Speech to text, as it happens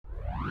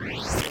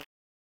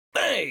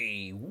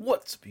Hey,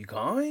 what's up you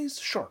guys?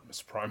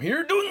 ShartimusPrime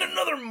here, doing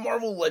another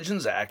Marvel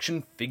Legends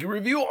action figure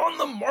review on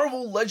the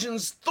Marvel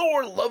Legends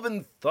Thor Love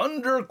and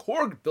Thunder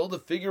Korg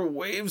Build-A-Figure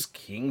Waves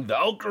King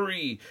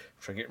Valkyrie.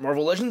 Try to get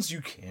Marvel Legends,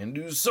 you can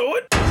do so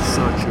at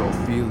Search your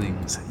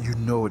feelings, you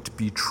know it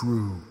be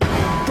true.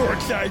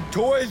 Darkside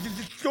Toys is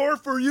a store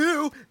for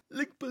you.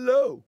 Link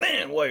below.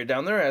 And while you're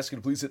down there, I ask you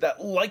to please hit that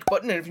like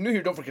button, and if you're new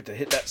here, don't forget to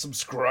hit that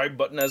subscribe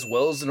button as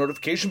well as the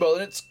notification bell.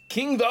 And it's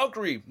King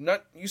Valkyrie.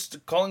 Not used to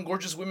calling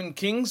gorgeous women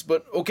kings,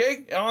 but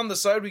okay. On the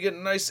side, we get a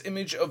nice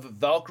image of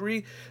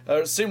Valkyrie.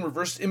 Same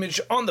reversed image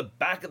on the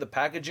back of the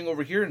packaging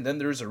over here, and then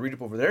there's a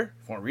read-up over there.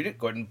 If you want to read it,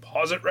 go ahead and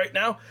pause it right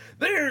now.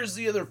 There's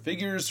the other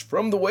figures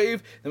from the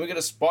wave. Then we get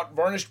a spot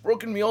varnished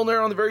broken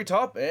Mjolnir on the very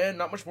top, and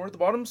not much more at the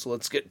bottom. So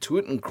let's get to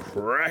it and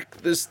crack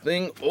this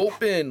thing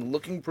open.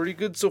 Looking pretty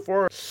good so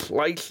far.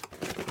 Slice.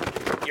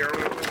 Here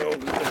we go.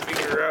 Get the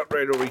figure out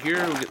right over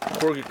here. We get the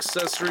Korg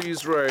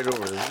accessories right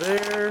over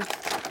there.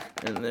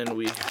 And then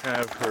we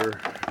have her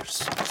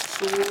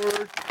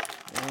sword.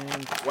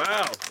 And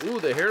wow. Ooh,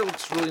 the hair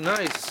looks really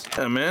nice.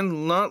 Yeah,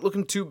 man, not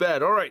looking too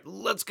bad. All right,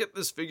 let's get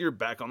this figure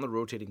back on the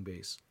rotating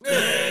base.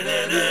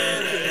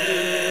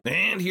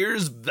 And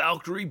here's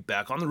Valkyrie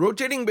back on the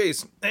rotating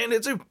base. And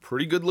it's a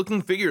pretty good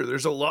looking figure.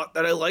 There's a lot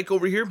that I like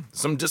over here.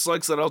 Some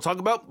dislikes that I'll talk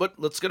about, but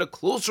let's get a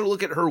closer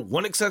look at her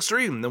one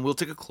accessory, and then we'll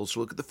take a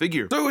closer look at the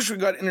figure. So I wish we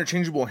got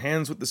interchangeable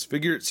hands with this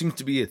figure. It seems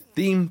to be a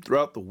theme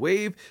throughout the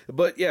wave.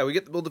 But yeah, we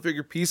get the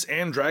Build-A-Figure piece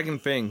and Dragon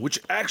Fang, which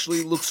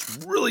actually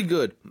looks really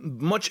good.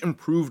 Much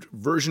improved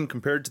version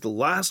compared to the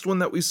last one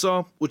that we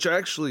saw, which I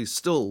actually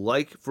still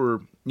like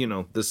for, you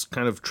know, this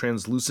kind of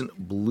translucent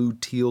blue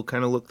teal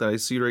kind of look that I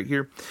see right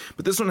here.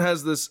 But this one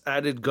has this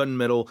added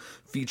gunmetal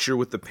feature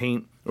with the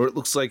paint, or it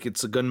looks like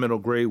it's a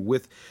gunmetal gray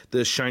with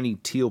the shiny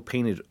teal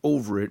painted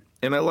over it.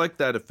 And I like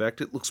that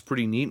effect. It looks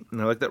pretty neat,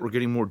 and I like that we're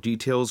getting more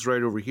details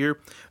right over here.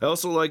 I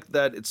also like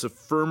that it's a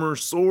firmer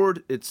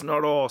sword. It's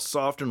not all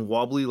soft and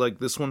wobbly like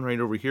this one right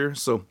over here.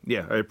 So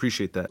yeah, I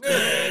appreciate that.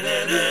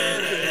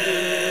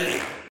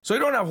 So I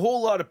don't have a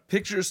whole lot of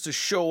pictures to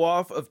show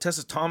off of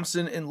Tessa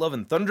Thompson in Love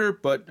and Thunder,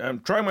 but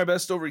I'm trying my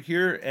best over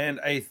here, and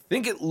I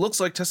think it looks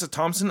like Tessa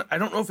Thompson. I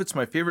don't know if it's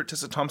my favorite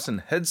Tessa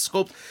Thompson head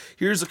sculpt.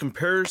 Here's a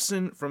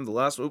comparison from the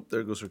last, oh,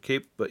 there goes her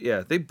cape. But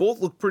yeah, they both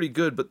look pretty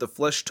good, but the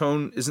flesh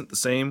tone isn't the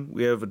same.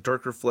 We have a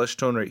darker flesh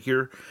tone right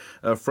here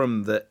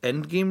from the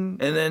Endgame,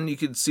 and then you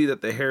can see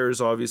that the hair is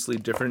obviously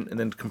different, and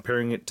then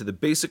comparing it to the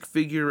basic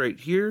figure right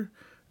here,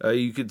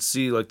 you could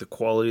see like the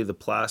quality of the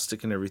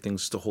plastic and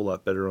everything's just a whole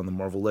lot better on the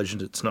Marvel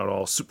Legend. It's not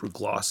all super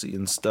glossy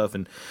and stuff,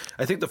 and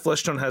I think the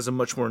flesh tone has a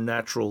much more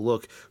natural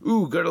look.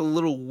 Ooh, got a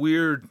little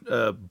weird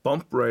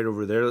bump right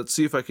over there. Let's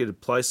see if I could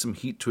apply some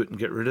heat to it and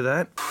get rid of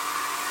that.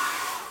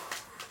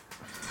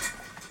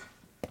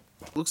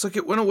 Looks like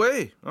it went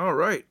away. All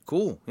right,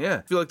 cool. Yeah,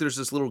 I feel like there's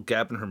this little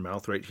gap in her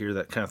mouth right here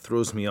that kind of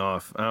throws me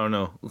off. I don't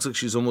know. Looks like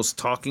she's almost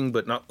talking,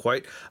 but not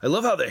quite. I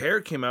love how the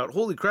hair came out.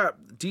 Holy crap.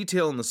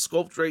 Detail in the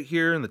sculpt right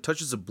here and the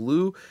touches of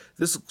blue.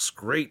 This looks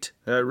great.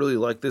 I really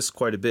like this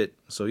quite a bit.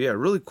 So yeah,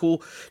 really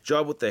cool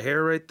job with the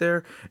hair right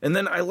there. And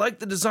then I like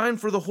the design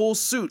for the whole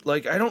suit.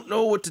 Like, I don't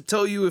know what to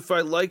tell you if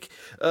I like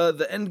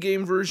the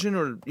Endgame version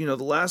or, you know,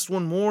 the last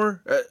one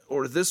more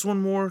or this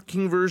one more,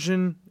 King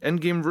version,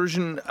 Endgame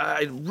version.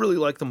 I really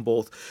like them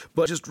both,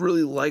 but just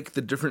really like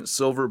the different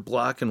silver,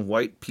 black, and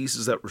white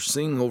pieces that we're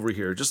seeing over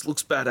here. It just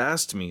looks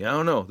badass to me. I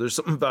don't know. There's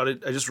something about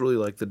it. I just really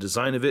like the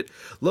design of it.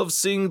 Love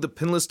seeing the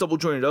pinless double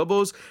jointed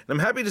elbows, and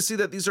I'm happy to see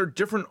that these are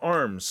different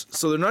arms.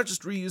 So they're not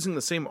just reusing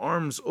the same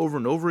arms over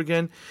and over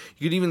again.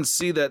 You can even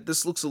see that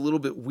this looks a little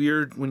bit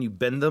weird when you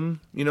bend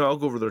them. You know, I'll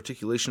go over the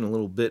articulation a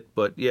little bit,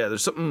 but yeah,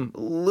 there's something a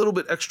little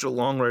bit extra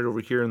long right over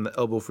here in the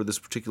elbow for this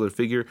particular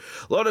figure.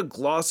 A lot of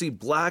glossy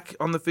black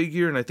on the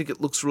figure, and I think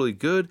it looks really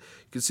good.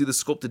 You can see the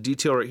sculpted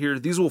detail right here.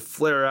 These will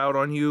flare out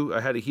on you.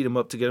 I had to heat them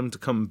up to get them to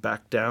come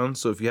back down,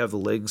 so if you have the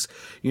legs,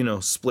 you know,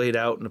 splayed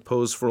out in a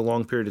pose for a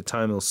long period of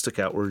time, it'll stick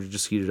outward. You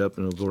just heat it up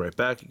and it'll go right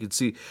back. You can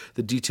see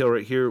the detail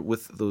right here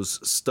with those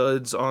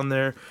studs on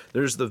there.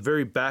 There's the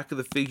very back of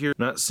the figure.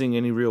 Not seeing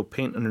any real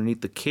paint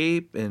underneath the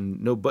cape,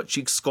 and no butt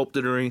cheeks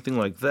sculpted or anything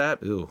like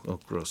that. Ew, oh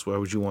gross, why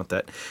would you want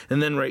that?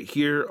 And then right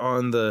here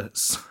on the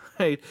side,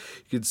 you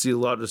can see a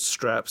lot of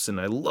straps,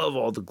 and I love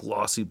all the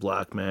glossy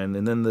black, man.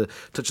 And then the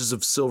touches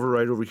of silver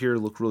right over here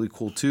look really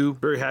cool too.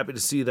 Very happy to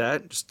see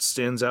that. Just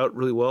stands out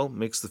really well,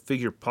 makes the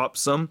figure pop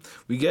some.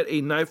 We get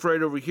a knife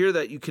right over here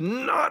that you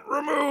cannot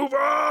remove.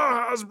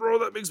 Ah, Hasbro,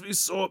 that makes me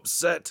so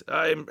upset.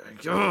 I've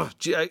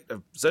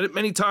said it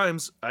many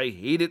times. I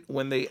hate it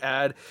when they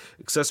add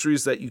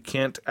accessories that you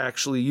can't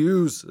actually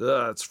use.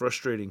 It's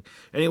frustrating.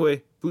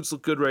 Anyway, Boots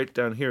look good right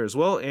down here as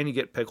well, and you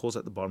get peg holes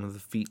at the bottom of the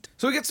feet.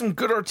 So we get some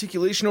good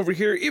articulation over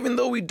here, even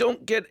though we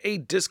don't get a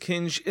disc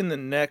hinge in the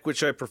neck,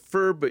 which I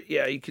prefer, but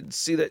yeah, you can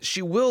see that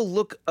she will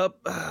look up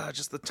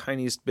just the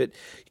tiniest bit.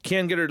 You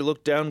can get her to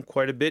look down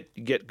quite a bit.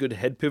 You get good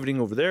head pivoting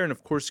over there, and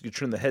of course you can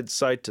turn the head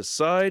side to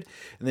side,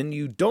 and then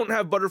you don't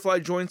have butterfly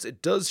joints.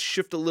 It does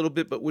shift a little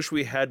bit, but wish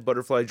we had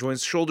butterfly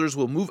joints. Shoulders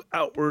will move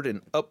outward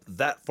and up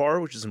that far,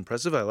 which is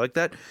impressive. I like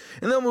that.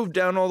 And they'll move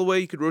down all the way.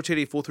 You could rotate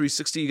a full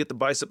 360. You get the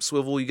bicep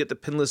swivel. You get the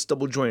pinless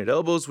double jointed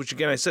elbows, which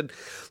again I said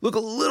look a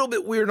little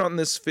bit weird on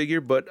this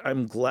figure, but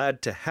I'm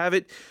glad to have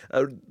it.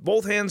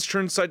 Both hands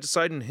turn side to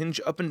side and hinge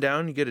up and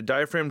down. You get a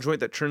diaphragm joint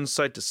that turns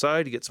side to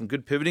side. You get some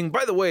good pivoting.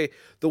 By the way,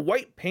 the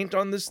white paint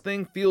on this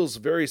thing feels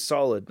very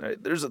solid.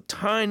 There's a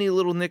tiny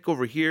little nick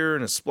over here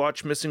and a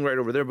splotch missing right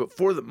over there, but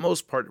for the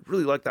most part, I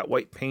really like that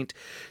white paint.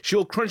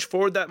 She'll crunch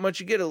forward that much.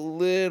 You get a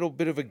little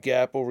bit of a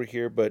gap over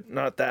here, but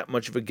not that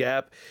much of a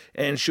gap.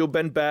 And she'll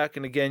bend back,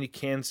 and again, you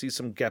can see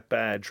some gap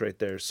badge right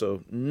there.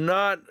 So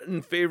not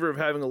in favor of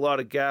having a lot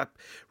of gap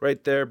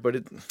right there, but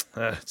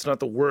it's not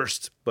the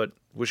worst, but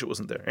wish it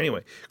wasn't there.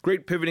 Anyway,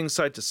 great pivoting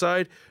side to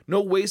side. No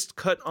waist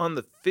cut on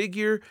the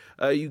figure.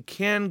 You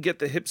can get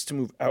the hips to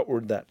move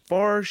outward that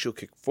far. She'll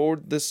kick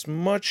forward this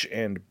much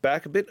and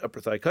back a bit.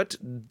 Upper thigh cut.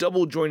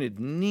 Double jointed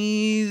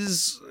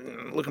knees.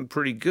 Looking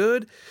pretty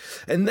good.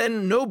 And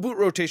then no boot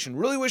rotation.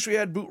 Really wish we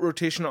had boot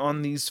rotation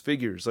on these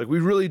figures. Like, we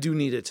really do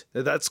need it.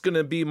 That's going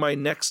to be my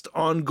next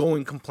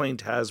ongoing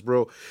complaint,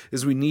 Hasbro,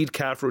 is we need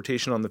calf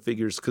rotation on the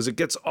figures because it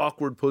gets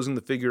awkward posing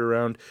the figure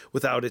around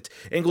without it.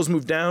 Ankles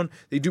move down.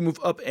 They do move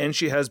up, and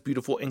she has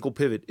beautiful ankle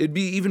pivot. It'd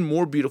be even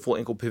more beautiful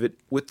ankle pivot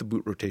with the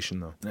boot rotation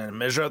though. And to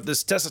measure out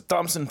this Tessa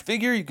Thompson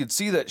figure, you could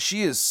see that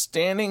she is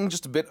standing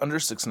just a bit under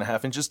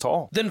 6.5 inches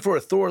tall. Then for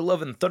a Thor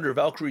Love and Thunder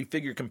Valkyrie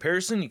figure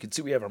comparison, you can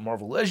see we have our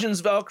Marvel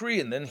Legends Valkyrie,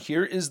 and then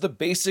here is the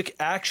basic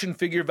action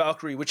figure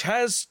Valkyrie, which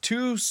has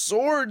 2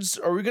 swords.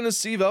 Are we gonna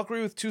see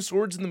Valkyrie with 2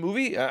 swords in the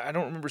movie? I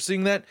don't remember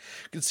seeing that.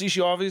 You can see she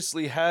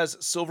obviously has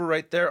silver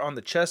right there on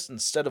the chest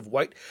instead of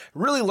white. I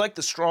really like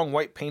the strong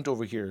white paint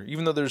over here.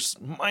 Even though there's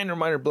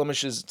minor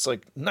blemishes, it's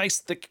like nice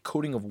thick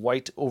coating of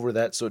white over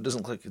that, so it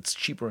doesn't look like it's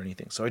cheap or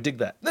anything, so I dig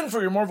that. Then for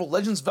your Marvel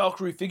Legends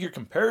Valkyrie figure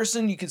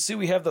comparison, you can see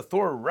we have the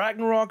Thor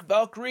Ragnarok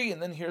Valkyrie,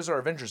 and then here's our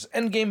Avengers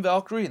Endgame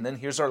Valkyrie, and then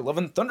here's our Love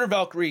and Thunder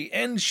Valkyrie,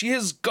 and she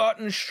has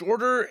gotten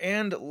shorter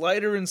and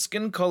lighter in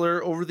skin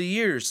color over the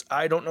years.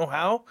 I don't know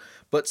how,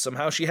 but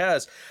somehow she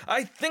has.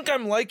 I think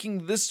I'm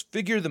liking this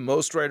figure the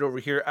most right over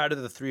here out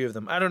of the 3 of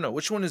them. I don't know,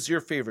 which one is your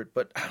favorite,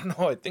 but I don't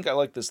know, I think I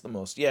like this the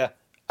most. Yeah,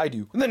 I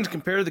do. And then to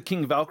compare the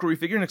King Valkyrie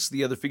figure next to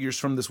the other figures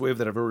from this wave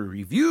that I've already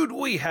reviewed,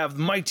 we have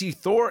Mighty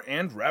Thor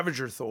and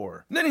Ravager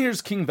Thor. And then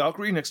here's King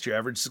Valkyrie next to your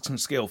average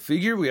 6-inch scale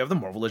figure. We have the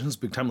Marvel Legends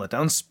Big Time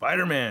Letdown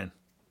Spider-Man.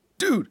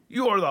 Dude,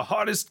 you are the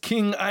hottest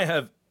king I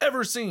have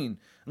ever seen.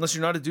 Unless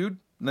you're not a dude,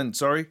 then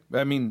sorry.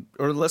 I mean,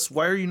 or unless,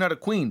 why are you not a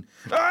queen?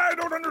 I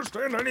don't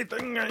understand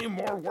anything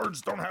anymore.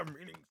 Words don't have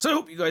meaning. So I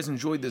hope you guys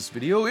enjoyed this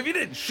video. If you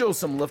did, show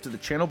some love to the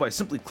channel by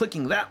simply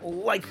clicking that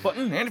like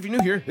button. And if you're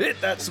new here, hit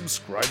that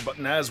subscribe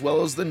button as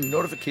well as the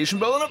notification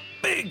bell. And a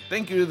big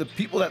thank you to the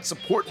people that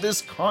support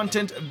this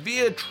content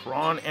via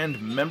Tron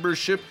and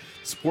membership.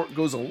 Support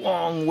goes a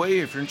long way.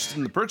 If you're interested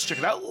in the perks, check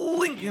it out.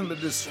 Link in the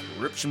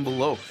description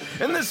below.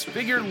 And this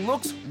figure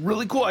looks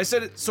really cool. I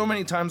said it so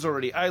many times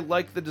already. I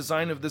like the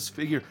design of this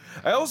figure.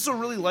 I also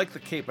really like the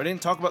cape. I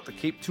didn't talk about the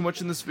cape too much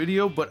in this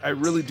video, but I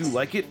really do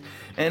like it.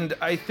 And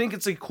I think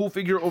it's a cool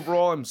figure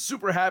overall. I'm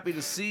super happy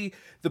to see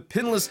the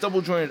pinless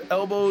double jointed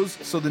elbows.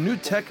 So the new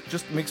tech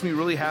just makes me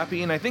really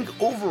happy. And I think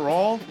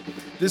overall,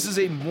 this is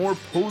a more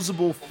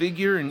posable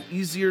figure and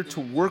easier to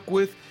work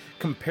with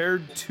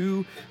compared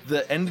to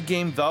the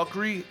Endgame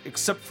Valkyrie,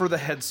 except for the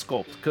head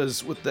sculpt,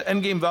 because with the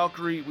Endgame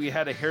Valkyrie, we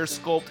had a hair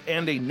sculpt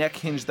and a neck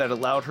hinge that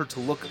allowed her to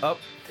look up.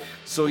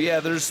 So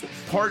yeah, there's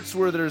parts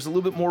where there's a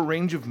little bit more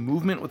range of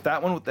movement with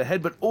that one with the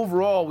head, but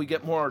overall we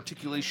get more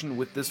articulation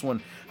with this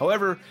one.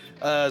 However,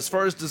 as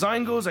far as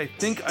design goes, I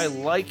think I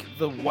like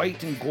the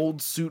white and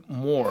gold suit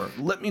more.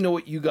 Let me know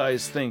what you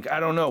guys think. I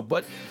don't know,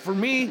 but for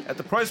me, at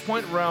the price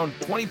point around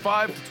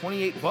 25 to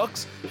 28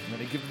 bucks, I'm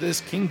gonna give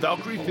this King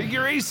Valkyrie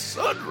figure a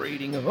sud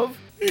rating of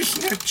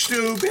It's not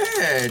so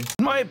bad.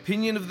 My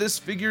opinion of this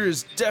figure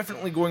is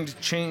definitely going to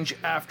change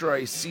after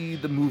I see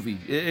the movie.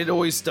 It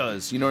always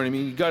does, you know what I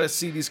mean? You gotta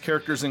see these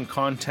characters in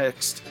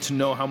context to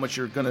know how much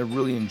you're gonna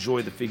really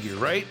enjoy the figure,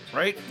 right?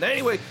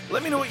 Anyway,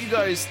 let me know what you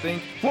guys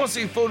think. If you want to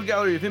see a photo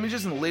gallery of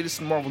images and the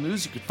latest in Marvel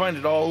news, you can find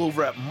it all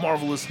over at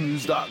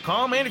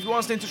marvelousnews.com. And if you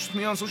want to stay in touch with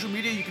me on social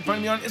media, you can find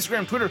me on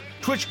Instagram, Twitter,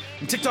 Twitch,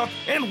 and TikTok,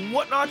 and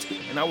whatnot.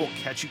 And I will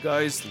catch you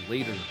guys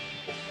later.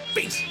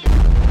 Peace!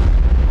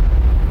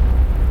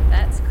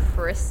 That's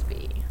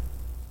crispy.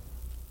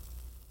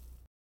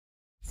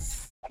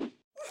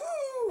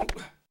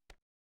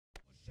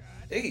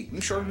 Hey, new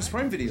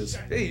ShartimusPrime videos.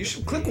 Hey, you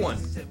should click one.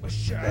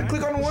 Yeah,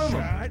 click on one of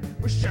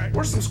them.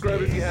 Or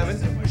subscribe if you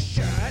haven't. Your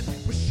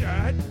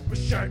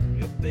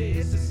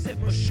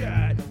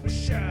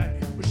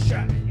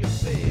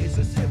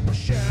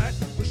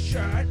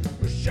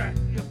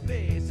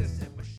face.